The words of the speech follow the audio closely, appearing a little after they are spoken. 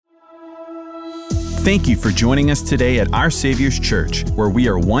Thank you for joining us today at Our Savior's Church, where we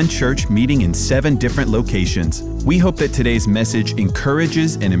are one church meeting in 7 different locations. We hope that today's message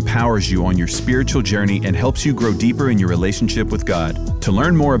encourages and empowers you on your spiritual journey and helps you grow deeper in your relationship with God. To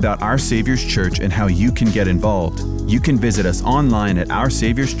learn more about Our Savior's Church and how you can get involved, you can visit us online at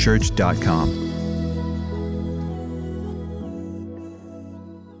oursaviourschurch.com.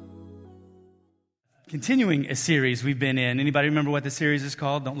 Continuing a series we've been in. Anybody remember what the series is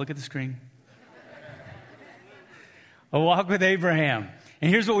called? Don't look at the screen. A Walk with Abraham.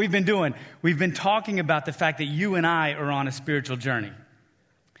 And here's what we've been doing. We've been talking about the fact that you and I are on a spiritual journey.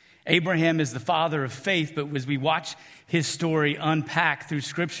 Abraham is the father of faith, but as we watch his story unpack through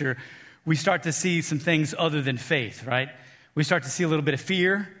Scripture, we start to see some things other than faith, right? We start to see a little bit of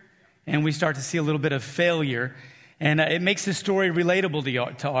fear, and we start to see a little bit of failure. And it makes the story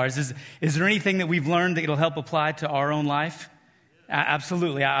relatable to ours. Is there anything that we've learned that it'll help apply to our own life?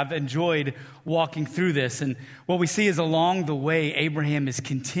 Absolutely. I've enjoyed walking through this. And what we see is along the way, Abraham is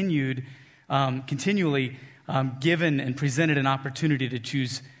continually given and presented an opportunity to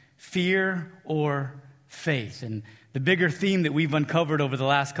choose fear or faith. And the bigger theme that we've uncovered over the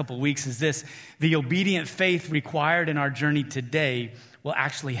last couple of weeks is this: the obedient faith required in our journey today will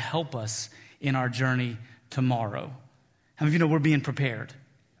actually help us in our journey tomorrow. How many of you know we're being prepared?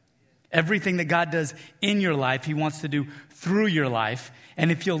 Everything that God does in your life, He wants to do through your life. And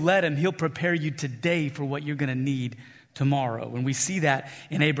if you'll let Him, He'll prepare you today for what you're going to need tomorrow. And we see that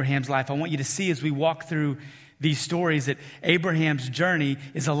in Abraham's life. I want you to see as we walk through these stories that Abraham's journey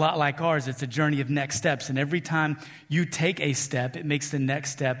is a lot like ours. It's a journey of next steps. And every time you take a step, it makes the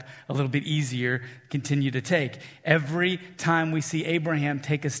next step a little bit easier to continue to take. Every time we see Abraham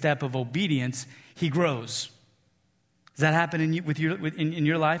take a step of obedience, he grows. Does that happen in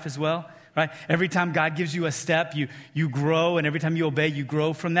your life as well? Right? Every time God gives you a step, you grow, and every time you obey, you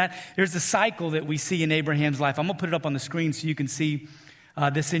grow from that. There's a cycle that we see in Abraham's life. I'm going to put it up on the screen so you can see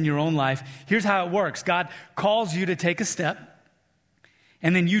this in your own life. Here's how it works. God calls you to take a step,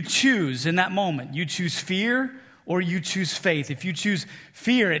 and then you choose in that moment. You choose fear or you choose faith. If you choose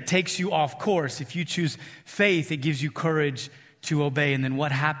fear, it takes you off course. If you choose faith, it gives you courage to obey. And then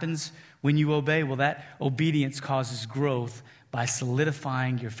what happens when you obey? Well, that obedience causes growth by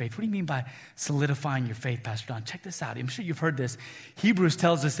solidifying your faith. What do you mean by solidifying your faith, Pastor Don? Check this out. I'm sure you've heard this. Hebrews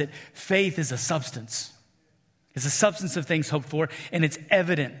tells us that faith is a substance. It's a substance of things hoped for, and it's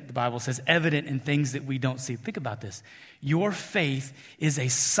evident, the Bible says, evident in things that we don't see. Think about this. Your faith is a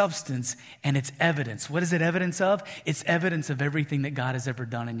substance, and it's evidence. What is it evidence of? It's evidence of everything that God has ever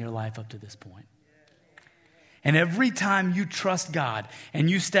done in your life up to this point. And every time you trust God and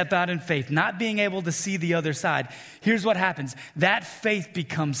you step out in faith, not being able to see the other side, here's what happens. That faith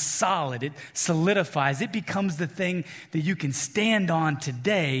becomes solid. It solidifies. It becomes the thing that you can stand on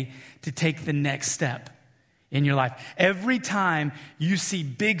today to take the next step in your life. Every time you see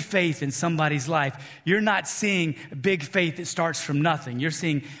big faith in somebody's life, you're not seeing big faith that starts from nothing. You're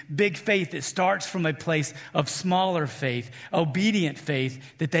seeing big faith that starts from a place of smaller faith, obedient faith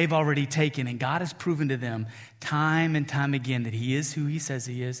that they've already taken. And God has proven to them time and time again that He is who He says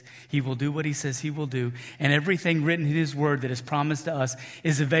He is. He will do what He says He will do. And everything written in His Word that is promised to us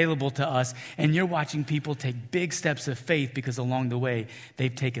is available to us. And you're watching people take big steps of faith because along the way,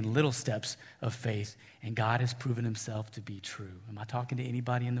 they've taken little steps of faith. And God has proven Himself to be true. Am I talking to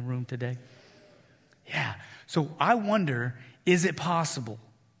anybody in the room today? Yeah. So I wonder, is it possible?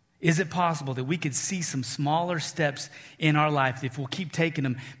 Is it possible that we could see some smaller steps in our life? If we'll keep taking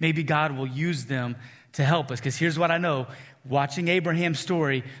them, maybe God will use them to help us. Because here's what I know. Watching Abraham's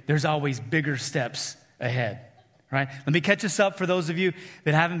story, there's always bigger steps ahead. Right? Let me catch us up for those of you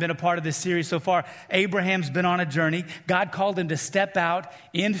that haven't been a part of this series so far. Abraham's been on a journey. God called him to step out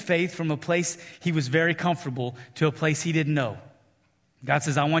in faith from a place he was very comfortable to a place he didn't know. God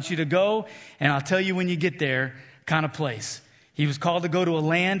says, I want you to go, and I'll tell you when you get there kind of place. He was called to go to a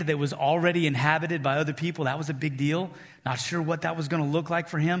land that was already inhabited by other people. That was a big deal. Not sure what that was going to look like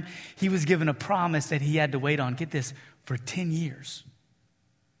for him. He was given a promise that he had to wait on, get this, for 10 years.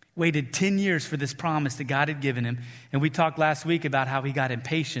 Waited 10 years for this promise that God had given him. And we talked last week about how he got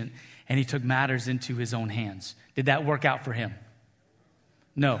impatient and he took matters into his own hands. Did that work out for him?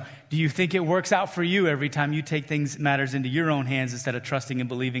 No. Do you think it works out for you every time you take matters into your own hands instead of trusting and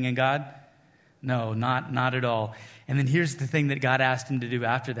believing in God? No, not at all. And then here's the thing that God asked him to do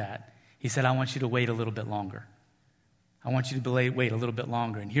after that. He said, I want you to wait a little bit longer. I want you to wait a little bit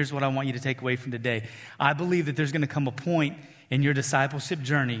longer. And here's what I want you to take away from today. I believe that there's going to come a point in your discipleship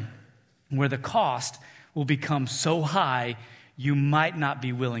journey where the cost will become so high you might not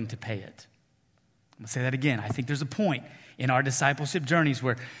be willing to pay it. I'm going to say that again. I think there's a point in our discipleship journeys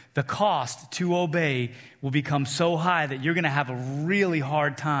where the cost to obey will become so high that you're going to have a really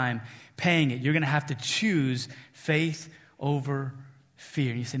hard time paying it. You're going to have to choose faith over fear.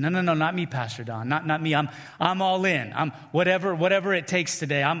 And you say, no, not me, Pastor Don. Not me. I'm all in. I'm whatever it takes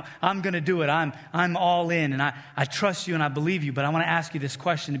today. I'm going to do it. I'm all in, and I trust you and I believe you. But I want to ask you this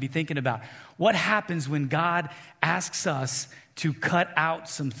question to be thinking about. What happens when God asks us to cut out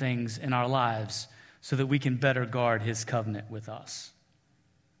some things in our lives so that we can better guard his covenant with us?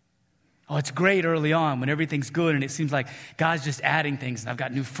 Oh, it's great early on when everything's good and it seems like God's just adding things. And I've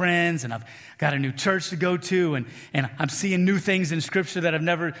got new friends and I've got a new church to go to and I'm seeing new things in Scripture that I've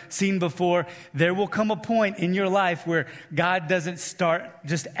never seen before. There will come a point in your life where God doesn't start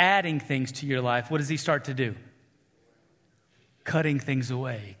just adding things to your life. What does he start to do? Cutting things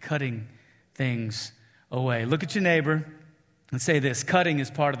away. Cutting things away. Look at your neighbor and say this: cutting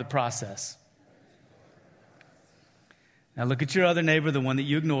is part of the process. Now look at your other neighbor, the one that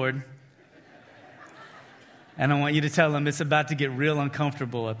you ignored. And I want you to tell them it's about to get real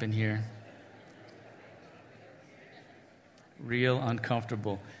uncomfortable up in here. Real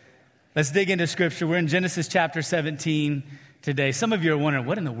uncomfortable. Let's dig into Scripture. We're in Genesis chapter 17 today. Some of you are wondering,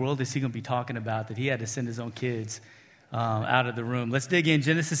 what in the world is he going to be talking about that he had to send his own kids out of the room? Let's dig in.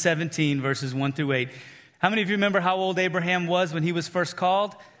 Genesis 17, verses 1 through 8. How many of you remember how old Abraham was when he was first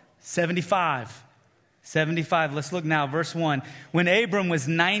called? 75. 75. Let's look now. Verse 1. When Abram was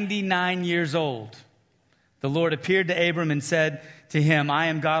 99 years old, the Lord appeared to Abram and said to him, I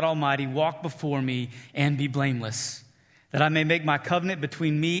am God Almighty, walk before me and be blameless, that I may make my covenant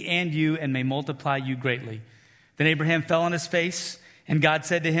between me and you and may multiply you greatly. Then Abraham fell on his face, and God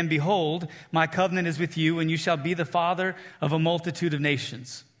said to him, Behold, my covenant is with you, and you shall be the father of a multitude of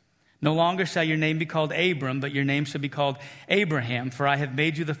nations. No longer shall your name be called Abram, but your name shall be called Abraham, for I have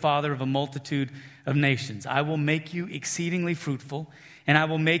made you the father of a multitude of nations. I will make you exceedingly fruitful, and I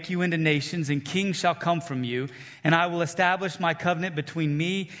will make you into nations, and kings shall come from you. And I will establish my covenant between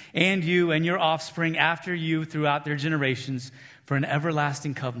me and you and your offspring after you throughout their generations for an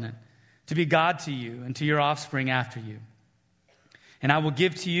everlasting covenant, to be God to you and to your offspring after you. And I will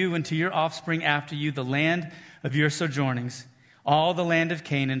give to you and to your offspring after you the land of your sojournings, all the land of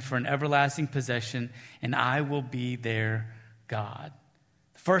Canaan for an everlasting possession, and I will be their God.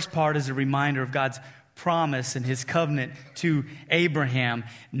 The first part is a reminder of God's promise and his covenant to Abraham.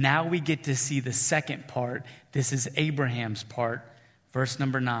 Now we get to see the second part. This is Abraham's part. Verse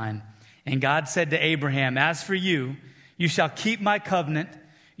number 9. And God said to Abraham, As for you, you shall keep my covenant,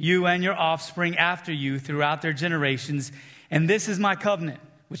 you and your offspring after you throughout their generations. And this is my covenant,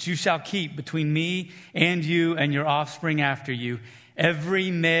 which you shall keep between me and you and your offspring after you. Every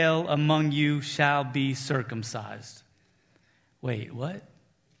male among you shall be circumcised. Wait, what?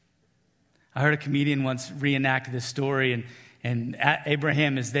 I heard a comedian once reenact this story, and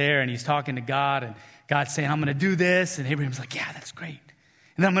Abraham is there, and he's talking to God, and God's saying, I'm going to do this, and Abraham's like, yeah, that's great.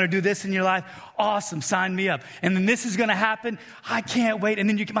 And then I'm going to do this in your life. Awesome, sign me up. And then this is going to happen. I can't wait. And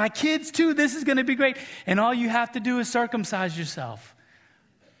then my kids too, this is going to be great. And all you have to do is circumcise yourself.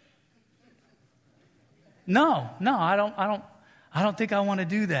 No, I don't think I want to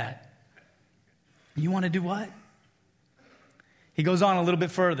do that. You want to do what? He goes on a little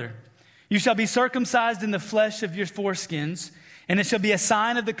bit further. You shall be circumcised in the flesh of your foreskins, and it shall be a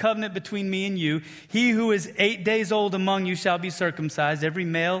sign of the covenant between me and you. He who is 8 days old among you shall be circumcised, every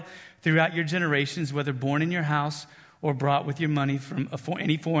male throughout your generations, whether born in your house or brought with your money from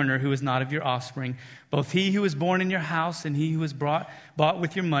any foreigner who is not of your offspring. Both he who is born in your house and he who is bought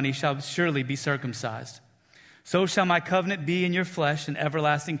with your money shall surely be circumcised. So shall my covenant be in your flesh, an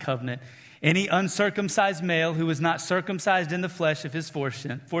everlasting covenant. Any uncircumcised male who is not circumcised in the flesh of his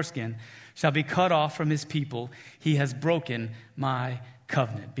foreskin shall be cut off from his people. He has broken my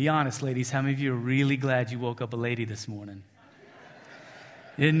covenant. Be honest, ladies. How many of you are really glad you woke up a lady this morning?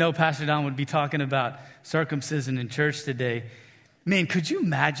 You didn't know Pastor Don would be talking about circumcision in church today. Man, could you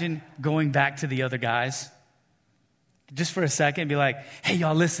imagine going back to the other guys? Just for a second, be like, hey,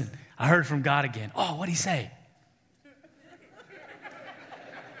 y'all, listen. I heard from God again. Oh, what'd he say?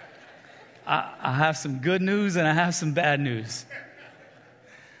 I have some good news and I have some bad news.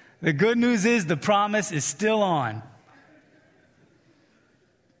 The good news is the promise is still on.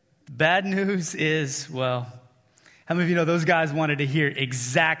 The bad news is, well, how many of you know those guys wanted to hear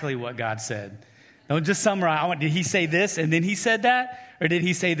exactly what God said? Don't just summarize. Did he say this and then he said that? Or did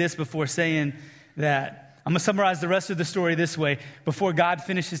he say this before saying that? I'm going to summarize the rest of the story this way. Before God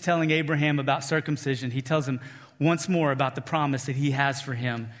finishes telling Abraham about circumcision, he tells him once more about the promise that he has for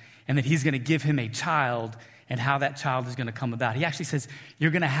him and that he's going to give him a child and how that child is going to come about. He actually says,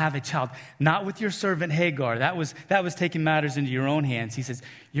 you're going to have a child, not with your servant Hagar. That was taking matters into your own hands. He says,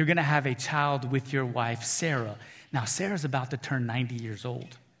 you're going to have a child with your wife Sarah. Now, Sarah's about to turn 90 years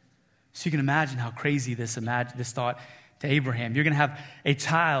old. So you can imagine how crazy this thought to Abraham. You're going to have a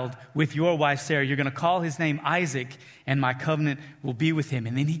child with your wife Sarah. You're going to call his name Isaac, and my covenant will be with him.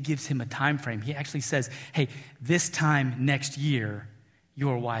 And then he gives him a time frame. He actually says, hey, this time next year,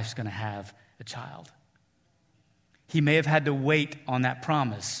 your wife's going to have a child. He may have had to wait on that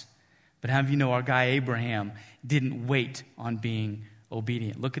promise, but how many of you know our guy Abraham didn't wait on being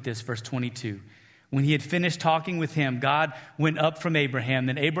obedient? Look at this, verse 22. When he had finished talking with him, God went up from Abraham.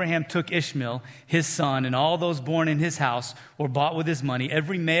 Then Abraham took Ishmael, his son, and all those born in his house or bought with his money,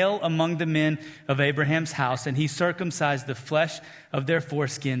 every male among the men of Abraham's house, and he circumcised the flesh of their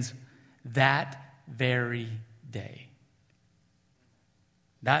foreskins that very day.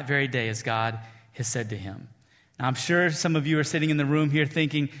 That very day, as God has said to him. Now, I'm sure some of you are sitting in the room here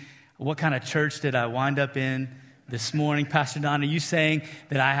thinking, what kind of church did I wind up in this morning? Pastor Don, are you saying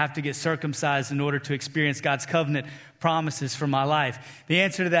that I have to get circumcised in order to experience God's covenant promises for my life? The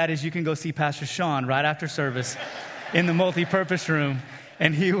answer to that is you can go see Pastor Sean right after service in the multi-purpose room,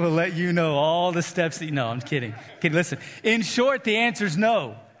 and he will let you know all the steps that you know. I'm kidding. Listen, in short, the answer is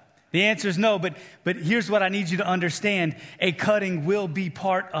no. The answer is no, but here's what I need you to understand. A cutting will be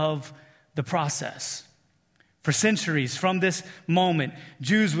part of the process. For centuries, from this moment,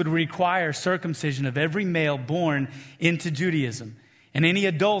 Jews would require circumcision of every male born into Judaism. And any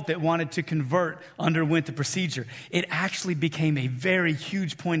adult that wanted to convert underwent the procedure. It actually became a very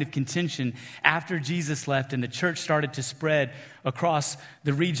huge point of contention after Jesus left and the church started to spread across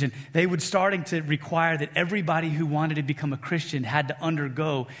the region. They were starting to require that everybody who wanted to become a Christian had to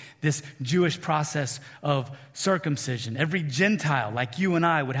undergo this Jewish process of circumcision. Every Gentile, like you and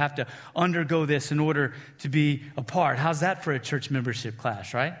I, would have to undergo this in order to be a part. How's that for a church membership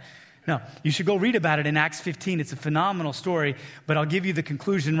class, right? No, you should go read about it in Acts 15. It's a phenomenal story, but I'll give you the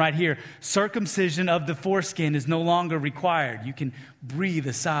conclusion right here. Circumcision of the foreskin is no longer required. You can breathe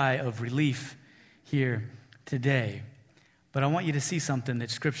a sigh of relief here today. But I want you to see something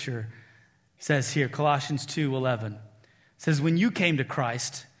that Scripture says here. Colossians 2:11 says, when you came to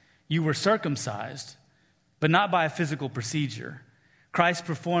Christ, you were circumcised, but not by a physical procedure. Christ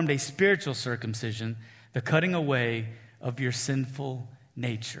performed a spiritual circumcision, the cutting away of your sinful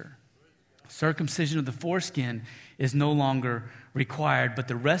nature. Circumcision of the foreskin is no longer required, but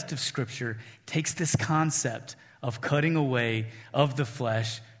the rest of Scripture takes this concept of cutting away of the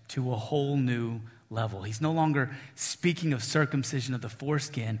flesh to a whole new level. He's no longer speaking of circumcision of the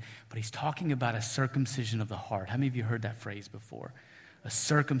foreskin, but he's talking about a circumcision of the heart. How many of you heard that phrase before? A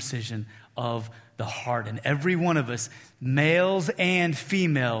circumcision of the heart. And every one of us, males and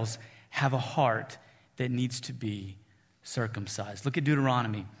females, have a heart that needs to be circumcised. Look at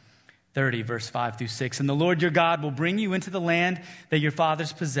Deuteronomy 30, verse 5 through 6. And the Lord your God will bring you into the land that your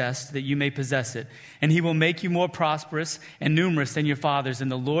fathers possessed, that you may possess it. And he will make you more prosperous and numerous than your fathers.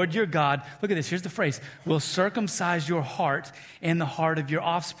 And the Lord your God, look at this, here's the phrase, will circumcise your heart and the heart of your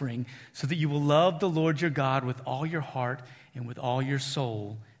offspring, so that you will love the Lord your God with all your heart and with all your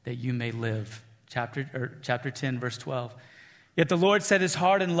soul, that you may live. Chapter 10, verse 12. Yet the Lord set his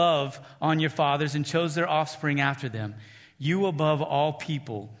heart and love on your fathers and chose their offspring after them. You above all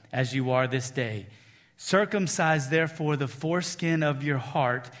people, as you are this day. Circumcise, therefore, the foreskin of your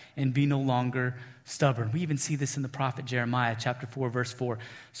heart and be no longer stubborn. We even see this in the prophet Jeremiah, chapter 4, verse 4.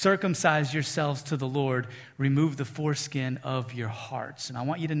 Circumcise yourselves to the Lord. Remove the foreskin of your hearts. And I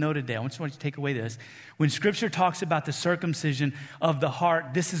want you to know today, I just want you to take away this. When Scripture talks about the circumcision of the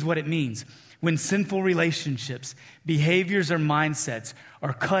heart, this is what it means. When sinful relationships, behaviors, or mindsets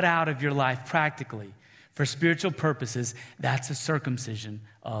are cut out of your life practically, for spiritual purposes, that's a circumcision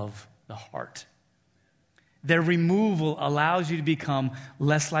of the heart. Their removal allows you to become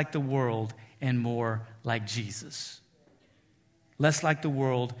less like the world and more like Jesus. Less like the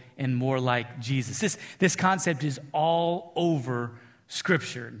world and more like Jesus. This concept is all over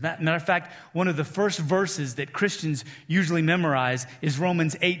Scripture. Matter of fact, one of the first verses that Christians usually memorize is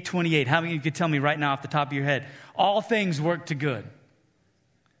Romans 8:28. How many of you could tell me right now off the top of your head? All things work to good.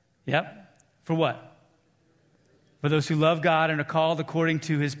 Yep. For what? For those who love God and are called according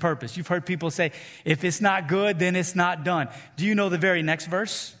to his purpose. You've heard people say, if it's not good, then it's not done. Do you know the very next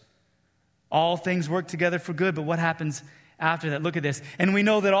verse? All things work together for good, but what happens after that? Look at this. And we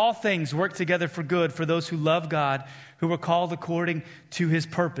know that all things work together for good for those who love God, who are called according to his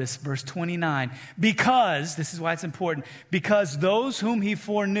purpose. Verse 29. Because, this is why it's important, because those whom he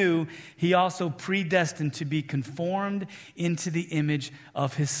foreknew, he also predestined to be conformed into the image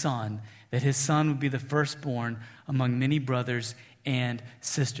of his Son, that his son would be the firstborn among many brothers and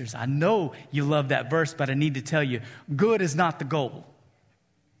sisters. I know you love that verse, but I need to tell you, good is not the goal.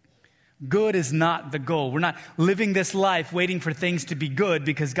 Good is not the goal. We're not living this life waiting for things to be good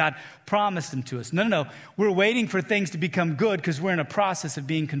because God promised them to us. No. We're waiting for things to become good because we're in a process of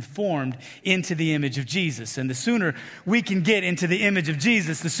being conformed into the image of Jesus. And the sooner we can get into the image of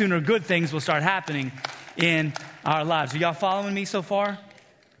Jesus, the sooner good things will start happening in our lives. Are y'all following me so far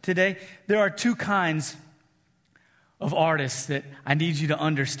today? There are two kinds of artists that I need you to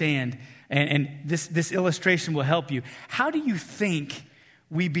understand. And this illustration will help you. How do you think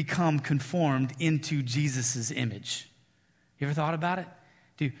we become conformed into Jesus' image? You ever thought about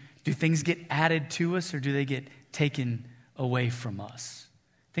it? Do things get added to us or do they get taken away from us?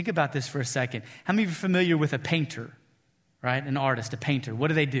 Think about this for a second. How many of you are familiar with a painter, right? An artist, a painter.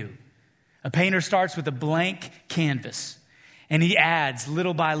 What do? A painter starts with a blank canvas and he adds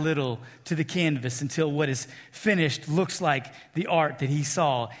little by little to the canvas until what is finished looks like the art that he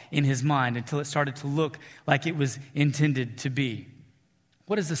saw in his mind, until it started to look like it was intended to be.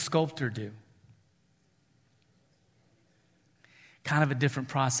 What does a sculptor do? Kind of a different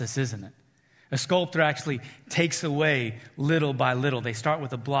process, isn't it? A sculptor actually takes away little by little. They start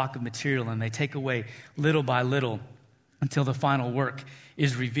with a block of material and they take away little by little until the final work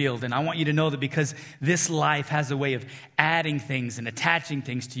is revealed. And I want you to know that because this life has a way of adding things and attaching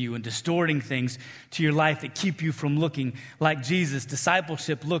things to you and distorting things to your life that keep you from looking like Jesus,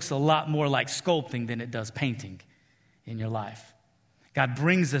 discipleship looks a lot more like sculpting than it does painting in your life. God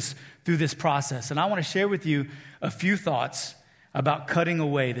brings us through this process. And I want to share with you a few thoughts about cutting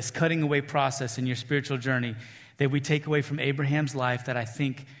away, this cutting away process in your spiritual journey that we take away from Abraham's life that I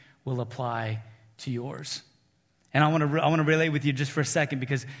think will apply to yours. And I want to relate with you just for a second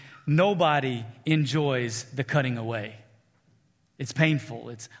because nobody enjoys the cutting away. It's painful.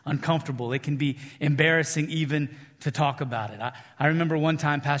 It's uncomfortable. It can be embarrassing even to talk about it. I remember one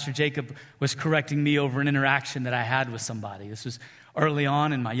time Pastor Jacob was correcting me over an interaction that I had with somebody. This was early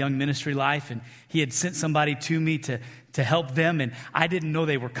on in my young ministry life, and he had sent somebody to me to help them, and I didn't know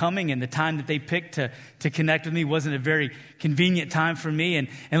they were coming, and the time that they picked to connect with me wasn't a very convenient time for me, and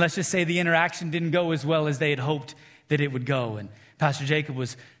let's just say the interaction didn't go as well as they had hoped that it would go, and Pastor Jacob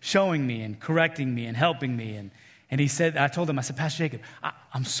was showing me and correcting me and helping me, and he said, I told him, I said, Pastor Jacob,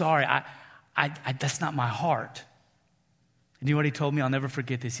 I'm sorry, I that's not my heart. And you know what he told me? I'll never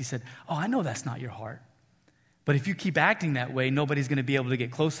forget this. He said, I know that's not your heart. But if you keep acting that way, nobody's going to be able to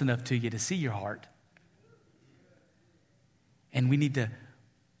get close enough to you to see your heart. And we need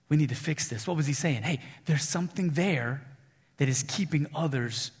to fix this. What was he saying? Hey, there's something there that is keeping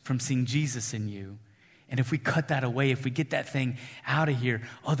others from seeing Jesus in you. And if we cut that away, if we get that thing out of here,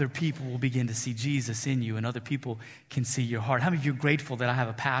 other people will begin to see Jesus in you and other people can see your heart. How many of you are grateful that I have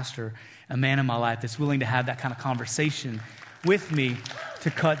a pastor, a man in my life that's willing to have that kind of conversation with me to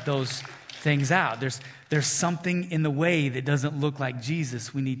cut those things out? There's something in the way that doesn't look like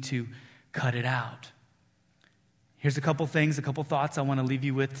Jesus. We need to cut it out. Here's a couple thoughts I want to leave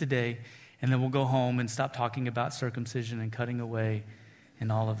you with today, and then we'll go home and stop talking about circumcision and cutting away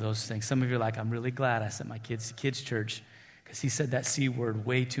and all of those things. Some of you are like, I'm really glad I sent my kids to kids' church because he said that C word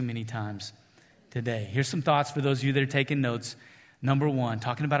way too many times today. Here's some thoughts for those of you that are taking notes. Number one,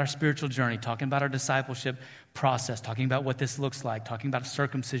 talking about our spiritual journey, talking about our discipleship process, talking about what this looks like, talking about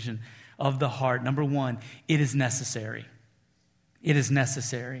circumcision of the heart. Number one, it is necessary. It is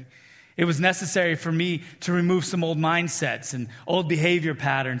necessary. It was necessary for me to remove some old mindsets and old behavior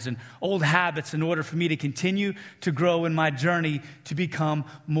patterns and old habits in order for me to continue to grow in my journey to become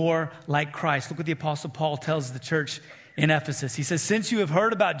more like Christ. Look what the Apostle Paul tells the church in Ephesus. He says, since you have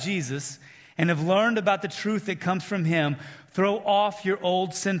heard about Jesus and have learned about the truth that comes from him, throw off your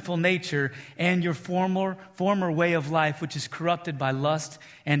old sinful nature and your former way of life, which is corrupted by lust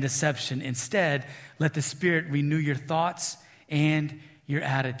and deception. Instead, let the Spirit renew your thoughts and your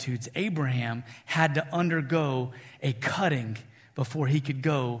attitudes. Abraham had to undergo a cutting before he could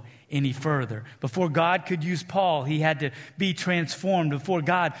go any further. Before God could use Paul, he had to be transformed. Before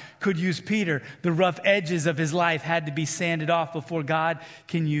God could use Peter, the rough edges of his life had to be sanded off. Before God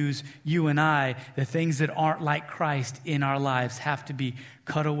can use you and I, the things that aren't like Christ in our lives have to be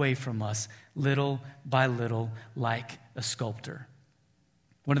cut away from us little by little, like a sculptor.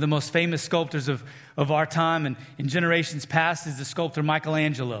 One of the most famous sculptors of our time and in generations past is the sculptor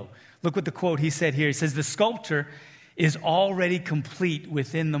Michelangelo. Look what the quote he said here. He says, the sculpture is already complete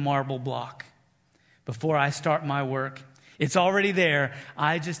within the marble block. Before I start my work, it's already there.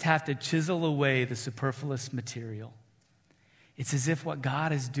 I just have to chisel away the superfluous material. It's as if what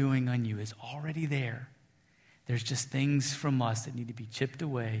God is doing on you is already there. There's just things from us that need to be chipped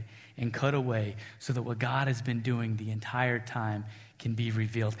away and cut away so that what God has been doing the entire time can be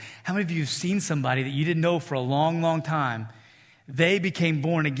revealed. How many of you have seen somebody that you didn't know for a long, long time? They became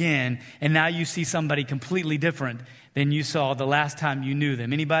born again, and now you see somebody completely different than you saw the last time you knew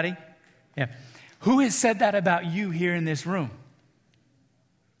them. Anybody? Yeah. Who has said that about you here in this room?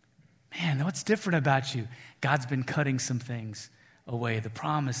 Man, what's different about you? God's been cutting some things away. The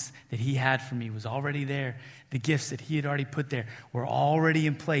promise that he had for me was already there. The gifts that he had already put there were already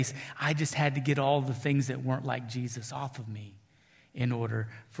in place. I just had to get all the things that weren't like Jesus off of me in order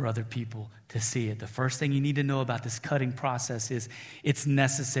for other people to see it. The first thing you need to know about this cutting process is it's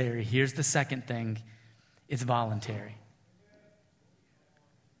necessary. Here's the second thing. It's voluntary.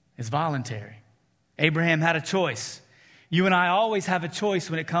 It's voluntary. Abraham had a choice. You and I always have a choice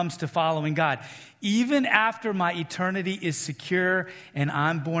when it comes to following God. Even after my eternity is secure and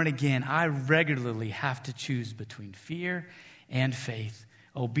I'm born again, I regularly have to choose between fear and faith,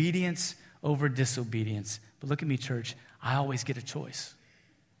 obedience over disobedience. But look at me, church. I always get a choice.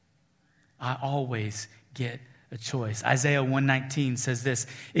 I always get a choice. Isaiah 119 says this,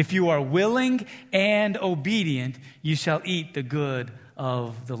 if you are willing and obedient, you shall eat the good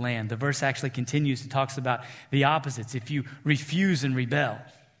of the land. The verse actually continues and talks about the opposites. If you refuse and rebel,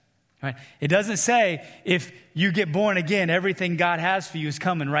 right? It doesn't say if you get born again, everything God has for you is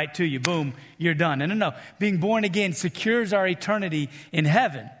coming right to you. Boom, you're done. No. Being born again secures our eternity in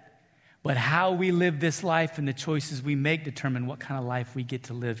heaven. But how we live this life and the choices we make determine what kind of life we get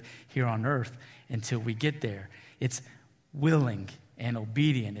to live here on earth until we get there. It's willing and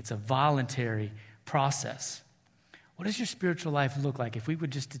obedient. It's a voluntary process. What does your spiritual life look like? If we were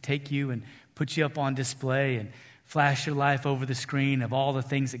just to take you and put you up on display and flash your life over the screen of all the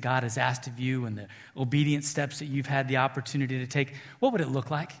things that God has asked of you and the obedient steps that you've had the opportunity to take, what would it look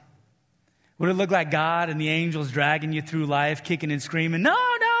like? Would it look like God and the angels dragging you through life, kicking and screaming, no,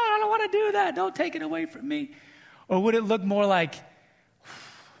 I don't want to do that. Don't take it away from me. Or would it look more like,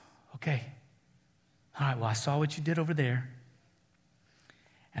 okay, all right, well, I saw what you did over there.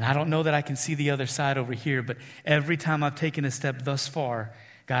 And I don't know that I can see the other side over here, but every time I've taken a step thus far,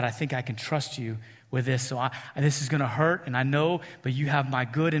 God, I think I can trust you with this. So this is going to hurt, and I know, but you have my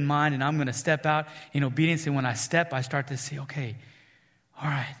good in mind, and I'm going to step out in obedience. And when I step, I start to say, okay, all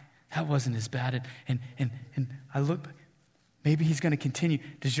right, that wasn't as bad. And I look, maybe he's going to continue.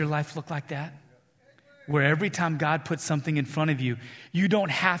 Does your life look like that? Where every time God puts something in front of you, you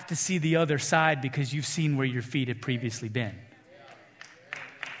don't have to see the other side because you've seen where your feet have previously been.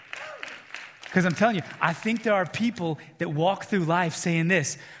 Because I'm telling you, I think there are people that walk through life saying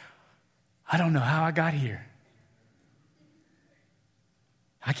this, I don't know how I got here.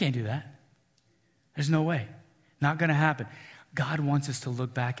 I can't do that. There's no way. Not going to happen. God wants us to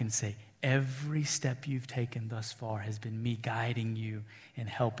look back and say, every step you've taken thus far has been me guiding you and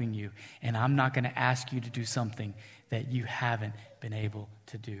helping you. And I'm not going to ask you to do something that you haven't been able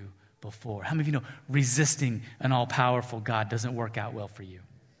to do before. How many of you know resisting an all-powerful God doesn't work out well for you?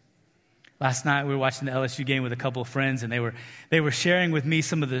 Last night, we were watching the LSU game with a couple of friends, and they were sharing with me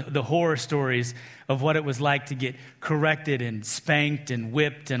some of the horror stories of what it was like to get corrected and spanked and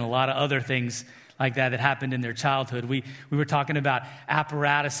whipped and a lot of other things like that happened in their childhood. We were talking about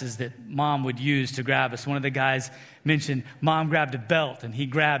apparatuses that mom would use to grab us. One of the guys mentioned mom grabbed a belt, and he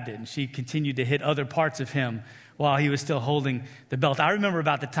grabbed it, and she continued to hit other parts of him while he was still holding the belt. I remember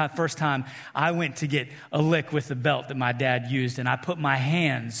about the first time I went to get a lick with the belt that my dad used, and I put my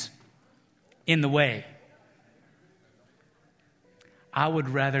hands in the way. I would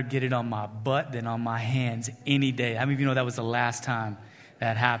rather get it on my butt than on my hands any day. How many of you know that was the last time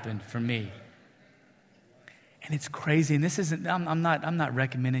that happened for me? And it's crazy. And this isn't, I'm not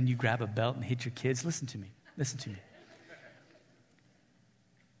recommending you grab a belt and hit your kids. Listen to me.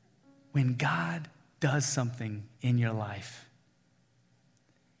 When God does something in your life,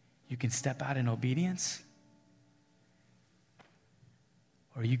 you can step out in obedience,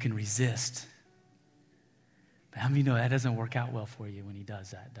 or you can resist. But how many of you know that doesn't work out well for you when he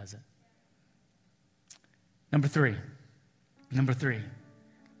does that, does it? Number three.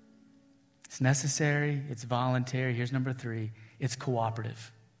 It's necessary. It's voluntary. Here's number three. It's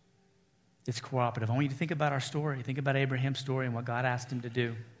cooperative. I want you to think about our story. Think about Abraham's story and what God asked him to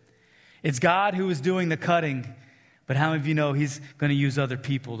do. It's God who is doing the cutting, but how many of you know he's going to use other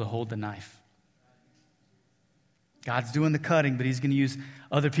people to hold the knife? God's doing the cutting, but he's going to use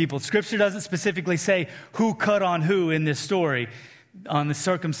other people. Scripture doesn't specifically say who cut on who in this story on the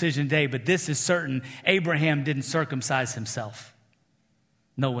circumcision day, but this is certain. Abraham didn't circumcise himself.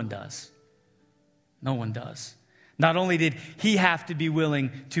 No one does. Not only did he have to be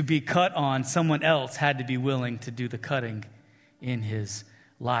willing to be cut on, someone else had to be willing to do the cutting in his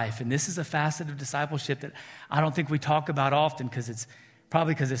life. And this is a facet of discipleship that I don't think we talk about often because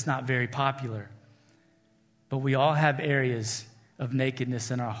it's not very popular. But we all have areas of nakedness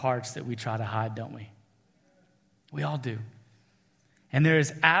in our hearts that we try to hide, don't we? We all do. And there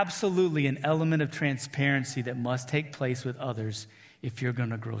is absolutely an element of transparency that must take place with others if you're going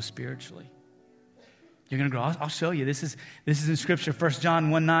to grow spiritually. You're going to grow. I'll show you. This is in Scripture. 1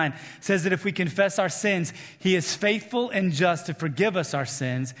 John 1:9 says that if we confess our sins, he is faithful and just to forgive us our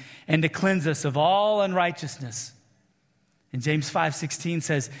sins and to cleanse us of all unrighteousness. And James 5:16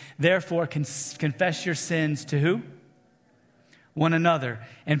 says, therefore confess your sins to who? One another.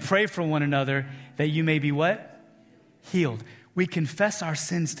 And pray for one another that you may be what? Healed. We confess our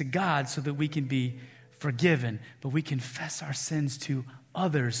sins to God so that we can be forgiven. But we confess our sins to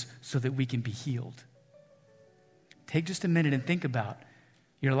others so that we can be healed. Take just a minute and think about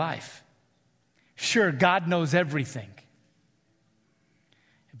your life. Sure, God knows everything.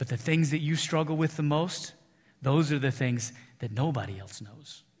 But the things that you struggle with the most, those are the things that nobody else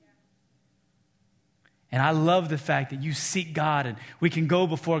knows. And I love the fact that you seek God and we can go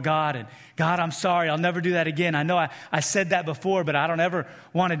before God and God, I'm sorry, I'll never do that again. I know I said that before, but I don't ever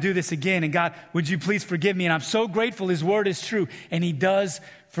want to do this again. And God, would you please forgive me? And I'm so grateful his word is true and he does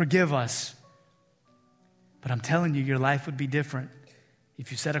forgive us. But I'm telling you, your life would be different if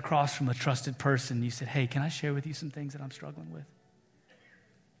you sat across from a trusted person and you said, hey, can I share with you some things that I'm struggling with?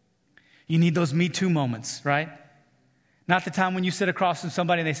 You need those Me Too moments, right? Not the time when you sit across from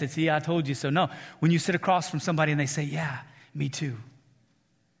somebody and they say, see, I told you so. No, when you sit across from somebody and they say, yeah, me too.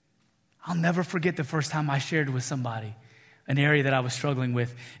 I'll never forget the first time I shared with somebody an area that I was struggling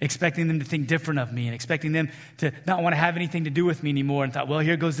with, expecting them to think different of me and expecting them to not want to have anything to do with me anymore, and thought, well,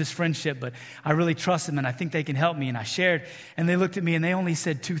 here goes this friendship, but I really trust them and I think they can help me. And I shared, and they looked at me and they only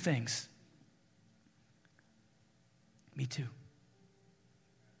said two things. Me too.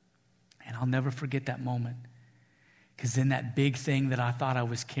 And I'll never forget that moment. Because then that big thing that I thought I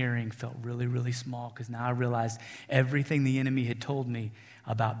was carrying felt really, really small. Because now I realized everything the enemy had told me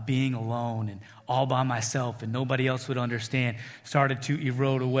about being alone and all by myself and nobody else would understand started to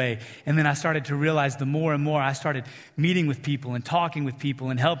erode away. And then I started to realize the more and more I started meeting with people and talking with people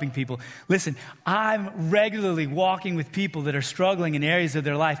and helping people. Listen, I'm regularly walking with people that are struggling in areas of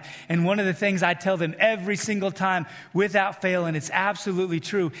their life. And one of the things I tell them every single time without fail, and it's absolutely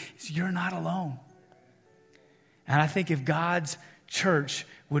true, is you're not alone. And I think if God's church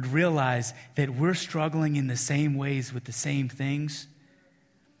would realize that we're struggling in the same ways with the same things,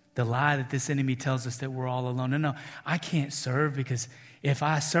 the lie that this enemy tells us that we're all alone. No, I can't serve because if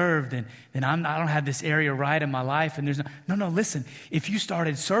I serve, then I don't have this area right in my life. And there's no, listen. If you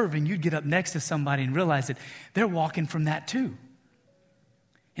started serving, you'd get up next to somebody and realize that they're walking from that too.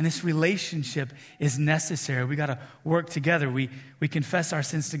 And this relationship is necessary. We got to work together. We confess our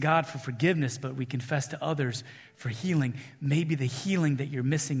sins to God for forgiveness, but we confess to others for healing. Maybe the healing that you're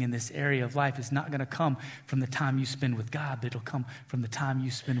missing in this area of life is not going to come from the time you spend with God, but it'll come from the time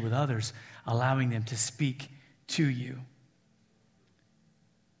you spend with others, allowing them to speak to you.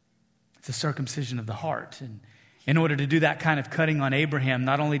 It's a circumcision of the heart. And in order to do that kind of cutting on Abraham,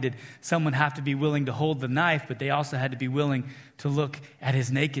 not only did someone have to be willing to hold the knife, but they also had to be willing to look at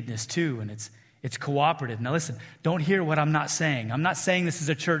his nakedness too. And it's cooperative. Now listen, don't hear what I'm not saying. I'm not saying this is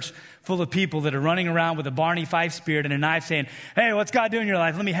a church full of people that are running around with a Barney Fife spirit and a knife saying, hey, what's God doing in your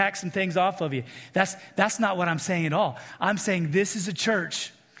life? Let me hack some things off of you. That's not what I'm saying at all. I'm saying this is a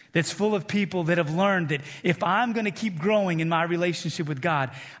church that's full of people that have learned that if I'm going to keep growing in my relationship with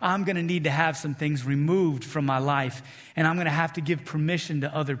God, I'm going to need to have some things removed from my life. And I'm going to have to give permission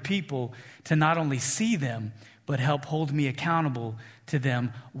to other people to not only see them, but help hold me accountable to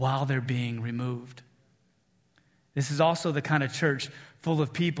them while they're being removed. This is also the kind of church full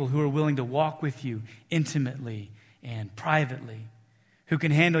of people who are willing to walk with you intimately and privately, who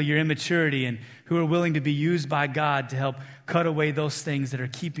can handle your immaturity and who are willing to be used by God to help cut away those things that are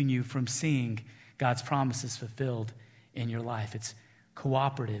keeping you from seeing God's promises fulfilled in your life. It's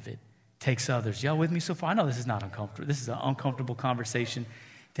cooperative. It takes others. Y'all with me so far? I know this is not uncomfortable. This is an uncomfortable conversation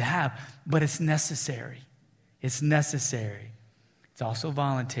to have, but it's necessary. It's necessary. It's also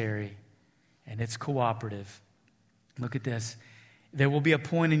voluntary, and it's cooperative. Look at this. There will be a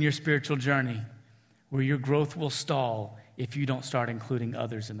point in your spiritual journey where your growth will stall if you don't start including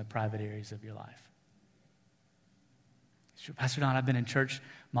others in the private areas of your life. Pastor Don, I've been in church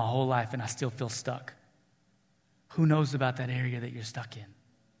my whole life and I still feel stuck. Who knows about that area that you're stuck in?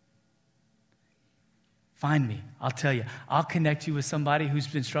 find me. I'll tell you. I'll connect you with somebody who's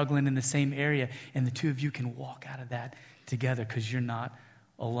been struggling in the same area, and the two of you can walk out of that together because you're not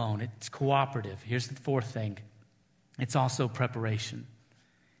alone. It's cooperative. Here's the fourth thing. It's also preparation.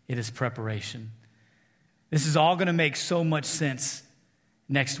 It is preparation. This is all going to make so much sense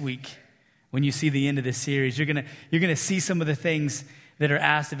next week when you see the end of this series. You're going to see some of the things that are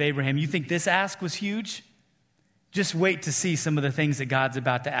asked of Abraham. You think this ask was huge? Just wait to see some of the things that God's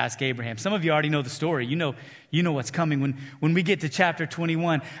about to ask Abraham. Some of you already know the story. You know what's coming. When we get to chapter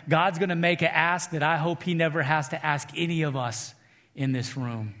 21, God's going to make an ask that I hope he never has to ask any of us in this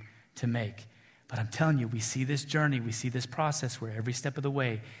room to make. But I'm telling you, we see this journey, we see this process where every step of the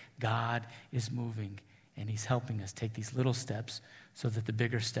way, God is moving and he's helping us take these little steps so that the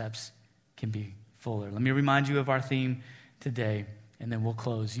bigger steps can be fuller. Let me remind you of our theme today, and then we'll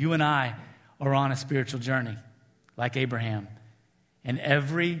close. You and I are on a spiritual journey, like Abraham. And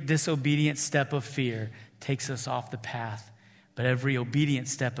every disobedient step of fear takes us off the path, but every obedient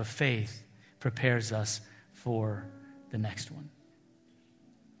step of faith prepares us for the next one.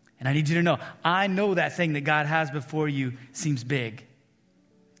 And I need you to know, I know that thing that God has before you seems big.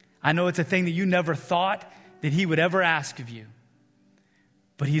 I know it's a thing that you never thought that he would ever ask of you,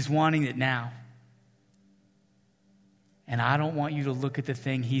 but he's wanting it now. And I don't want you to look at the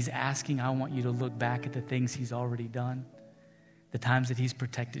thing he's asking. I want you to look back at the things he's already done, the times that he's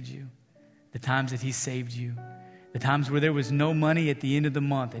protected you, the times that he saved you, the times where there was no money at the end of the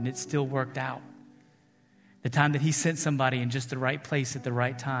month and it still worked out. The time that he sent somebody in just the right place at the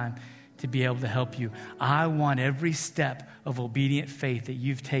right time to be able to help you. I want every step of obedient faith that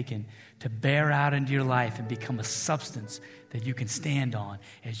you've taken to bear out into your life and become a substance that you can stand on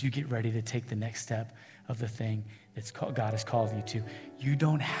as you get ready to take the next step of the thing that God has called you to. You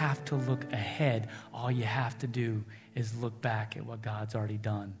don't have to look ahead. All you have to do is look back at what God's already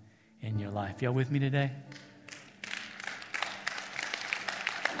done in your life. Y'all with me today?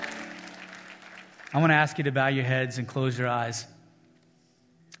 I want to ask you to bow your heads and close your eyes.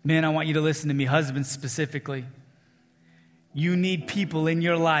 Men, I want you to listen to me, husbands specifically. You need people in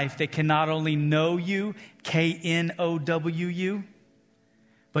your life that can not only know you, K-N-O-W-U,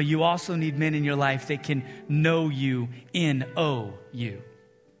 but you also need men in your life that can know you, N-O-U.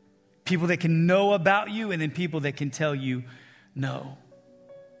 People that can know about you and then people that can tell you no.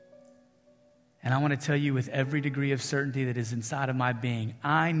 And I want to tell you with every degree of certainty that is inside of my being,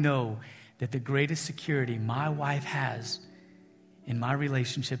 I know that the greatest security my wife has in my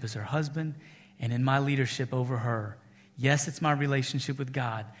relationship as her husband and in my leadership over her. Yes, it's my relationship with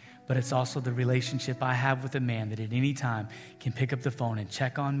God, but it's also the relationship I have with a man that at any time can pick up the phone and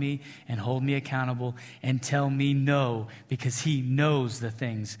check on me and hold me accountable and tell me no, because he knows the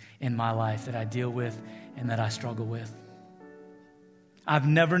things in my life that I deal with and that I struggle with. I've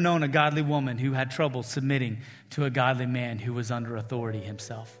never known a godly woman who had trouble submitting to a godly man who was under authority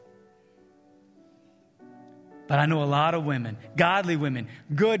himself. But I know a lot of women, godly women,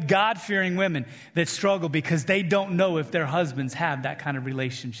 good, God-fearing women that struggle because they don't know if their husbands have that kind of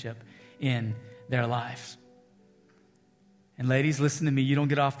relationship in their lives. And ladies, listen to me, you don't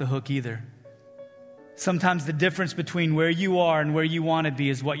get off the hook either. Sometimes the difference between where you are and where you want to be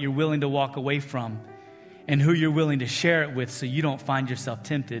is what you're willing to walk away from and who you're willing to share it with so you don't find yourself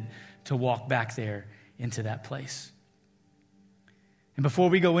tempted to walk back there into that place. And before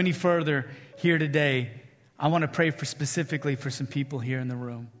we go any further here today, I want to pray specifically for some people here in the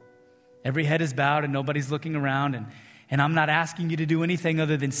room. Every head is bowed and nobody's looking around. And I'm not asking you to do anything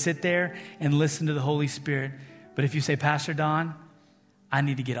other than sit there and listen to the Holy Spirit. But if you say, Pastor Don, I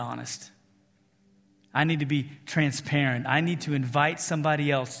need to get honest. I need to be transparent. I need to invite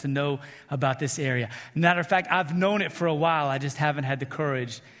somebody else to know about this area. Matter of fact, I've known it for a while. I just haven't had the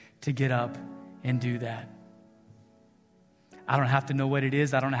courage to get up and do that. I don't have to know what it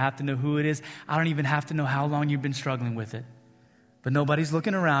is. I don't have to know who it is. I don't even have to know how long you've been struggling with it. But nobody's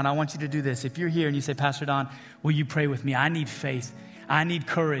looking around. I want you to do this. If you're here and you say, Pastor Don, will you pray with me? I need faith. I need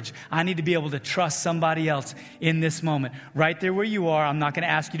courage. I need to be able to trust somebody else in this moment. Right there where you are, I'm not going to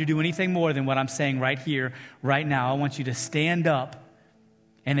ask you to do anything more than what I'm saying right here, right now. I want you to stand up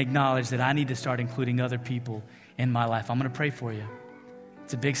and acknowledge that I need to start including other people in my life. I'm going to pray for you.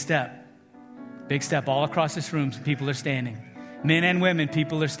 It's a big step. Big step. All across this room, some people are standing. Men and women,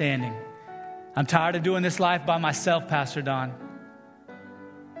 people are standing. I'm tired of doing this life by myself, Pastor Don.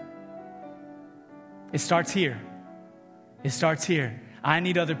 It starts here. It starts here. I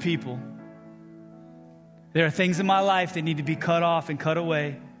need other people. There are things in my life that need to be cut off and cut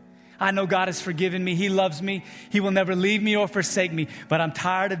away. I know God has forgiven me. He loves me. He will never leave me or forsake me. But I'm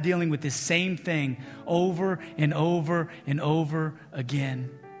tired of dealing with this same thing over and over and over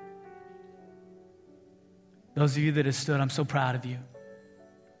again. Those of you that have stood, I'm so proud of you.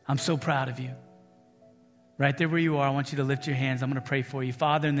 I'm so proud of you. Right there where you are, I want you to lift your hands. I'm going to pray for you.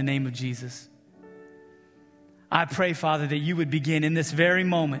 Father, in the name of Jesus, I pray, Father, that you would begin in this very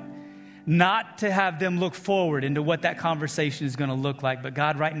moment not to have them look forward into what that conversation is going to look like. But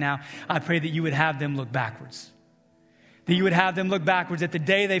God, right now, I pray that you would have them look backwards. That you would have them look backwards at the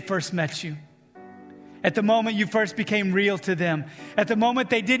day they first met you. At the moment you first became real to them. At the moment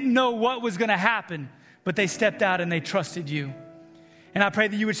they didn't know what was going to happen, but they stepped out and they trusted you. And I pray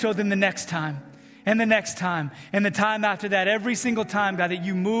that you would show them the next time, and the next time, and the time after that, every single time, God, that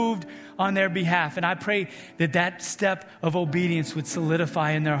you moved on their behalf. And I pray that that step of obedience would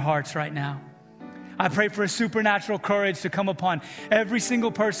solidify in their hearts right now. I pray for a supernatural courage to come upon every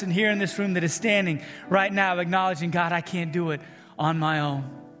single person here in this room that is standing right now, acknowledging, God, I can't do it on my own.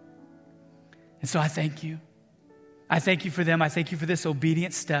 And so I thank you. I thank you for them. I thank you for this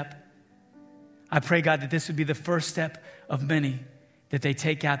obedient step. I pray, God, that this would be the first step of many that they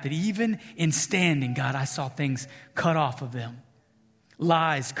take out, that even in standing, God, I saw things cut off of them,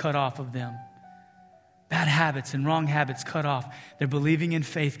 lies cut off of them, bad habits and wrong habits cut off. They're believing in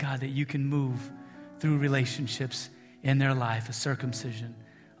faith, God, that you can move through relationships in their life, a circumcision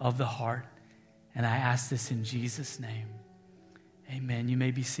of the heart. And I ask this in Jesus' name. Amen. You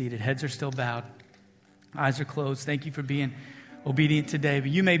may be seated. Heads are still bowed. Eyes are closed. Thank you for being obedient today.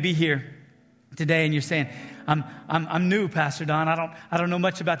 But you may be here today and you're saying, I'm new, Pastor Don. I don't know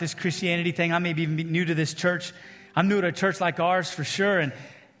much about this Christianity thing. I may be even new to this church. I'm new to a church like ours for sure. And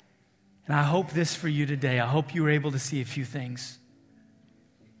I hope this for you today. I hope you were able to see a few things.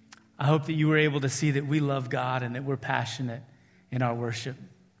 I hope that you were able to see that we love God and that we're passionate in our worship.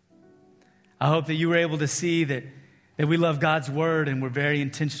 I hope that you were able to see that we love God's word and we're very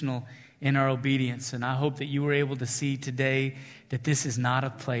intentional in our obedience. And I hope that you were able to see today that this is not a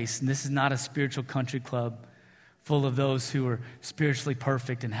place, and this is not a spiritual country club full of those who are spiritually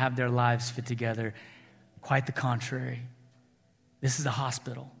perfect and have their lives fit together. Quite the contrary. This is a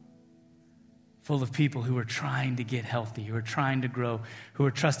hospital full of people who are trying to get healthy, who are trying to grow, who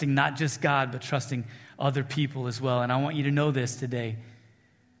are trusting not just God, but trusting other people as well. And I want you to know this today.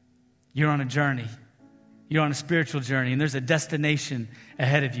 You're on a journey. You're on a spiritual journey, and there's a destination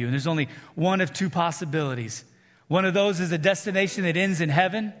ahead of you. And there's only one of two possibilities. One of those is a destination that ends in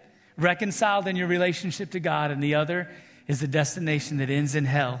heaven, reconciled in your relationship to God, and the other is a destination that ends in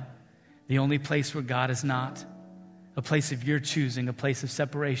hell, the only place where God is not, a place of your choosing, a place of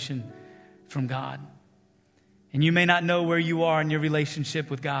separation from God. And you may not know where you are in your relationship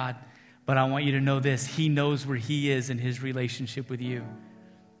with God, but I want you to know this. He knows where he is in his relationship with you.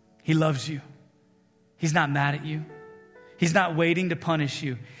 He loves you. He's not mad at you. He's not waiting to punish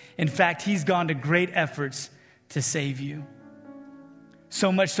you. In fact, he's gone to great efforts to save you.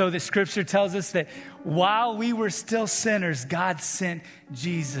 So much so that Scripture tells us that while we were still sinners, God sent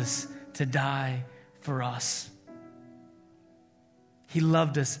Jesus to die for us. He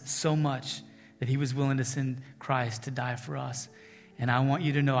loved us so much that he was willing to send Christ to die for us. And I want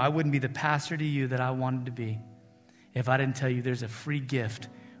you to know, I wouldn't be the pastor to you that I wanted to be if I didn't tell you there's a free gift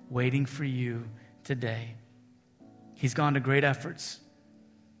waiting for you today. He's gone to great efforts.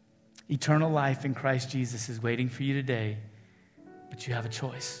 Eternal life in Christ Jesus is waiting for you today, but you have a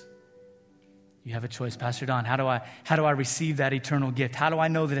choice. You have a choice. Pastor Don, how do I receive that eternal gift? How do I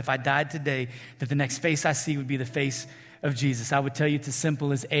know that if I died today, that the next face I see would be the face of Jesus? I would tell you it's as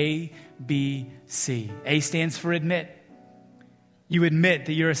simple as A, B, C. A stands for admit. You admit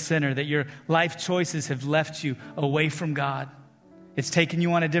that you're a sinner, that your life choices have left you away from God. It's taken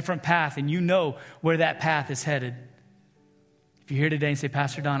you on a different path, and you know where that path is headed. If you're here today and say,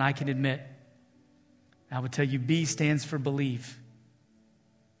 Pastor Don, I can admit, I would tell you B stands for believe.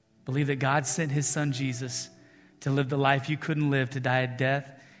 Believe that God sent his son Jesus to live the life you couldn't live, to die a death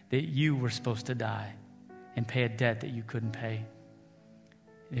that you were supposed to die, and pay a debt that you couldn't pay.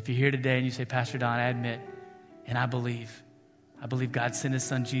 And if you're here today and you say, Pastor Don, I admit and I believe God sent his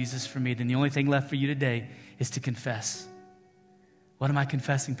son Jesus for me, then the only thing left for you today is to confess. What am I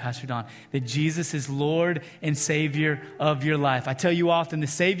confessing, Pastor Don? That Jesus is Lord and Savior of your life. I tell you often, the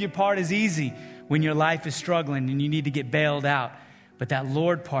Savior part is easy when your life is struggling and you need to get bailed out. But that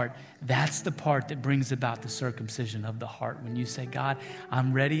Lord part, that's the part that brings about the circumcision of the heart. When you say, God,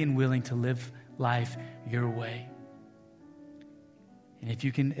 I'm ready and willing to live life your way. And if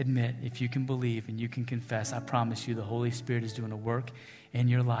you can admit, if you can believe, and you can confess, I promise you the Holy Spirit is doing a work in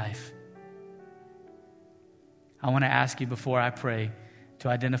your life. I want to ask you before I pray to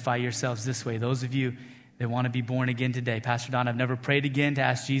identify yourselves this way. Those of you that want to be born again today. Pastor Don, I've never prayed again to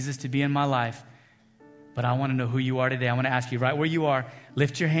ask Jesus to be in my life, but I want to know who you are today. I want to ask you right where you are,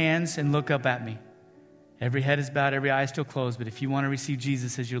 lift your hands and look up at me. Every head is bowed, every eye is still closed. But if you want to receive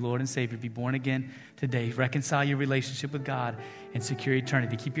Jesus as your Lord and Savior, be born again today, reconcile your relationship with God, and secure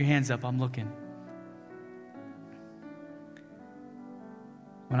eternity. Keep your hands up. I'm looking.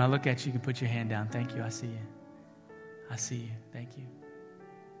 When I look at you, you can put your hand down. Thank you. I see you. I see you. Thank you.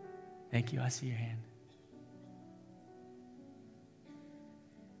 Thank you. I see your hand.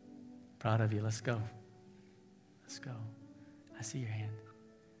 Proud of you. Let's go. Let's go. I see your hand.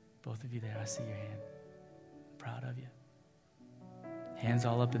 Both of you there. I see your hand. I'm proud of you. Hands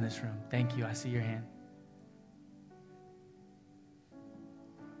all up in this room. Thank you. I see your hand.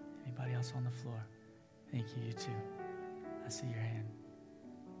 Anybody else on the floor? Thank you. You too. I see your hand.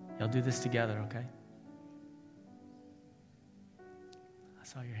 Y'all do this together, okay? I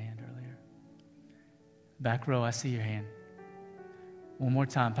saw your hand earlier. Back row, I see your hand. One more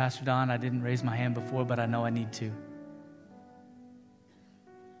time. Pastor Don, I didn't raise my hand before, but I know I need to.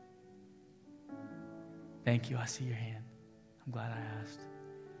 Thank you. I see your hand. I'm glad I asked.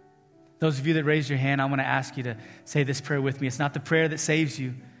 Those of you that raised your hand, I want to ask you to say this prayer with me. It's not the prayer that saves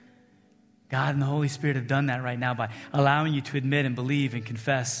you. God and the Holy Spirit have done that right now by allowing you to admit and believe and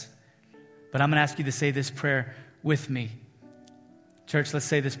confess. But I'm going to ask you to say this prayer with me. Church, let's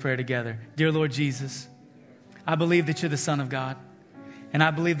say this prayer together. Dear Lord Jesus, I believe that you're the Son of God. And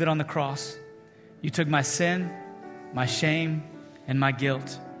I believe that on the cross, you took my sin, my shame, and my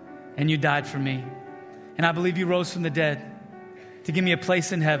guilt, and you died for me. And I believe you rose from the dead to give me a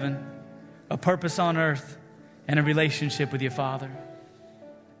place in heaven, a purpose on earth, and a relationship with your Father.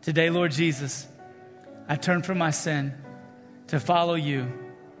 Today, Lord Jesus, I turn from my sin to follow you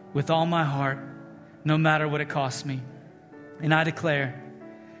with all my heart, no matter what it costs me. And I declare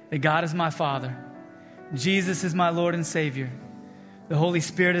that God is my Father, Jesus is my Lord and Savior, the Holy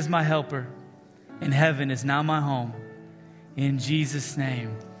Spirit is my helper, and heaven is now my home. In Jesus'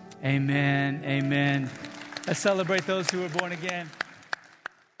 name, amen, amen. Let's celebrate those who are born again.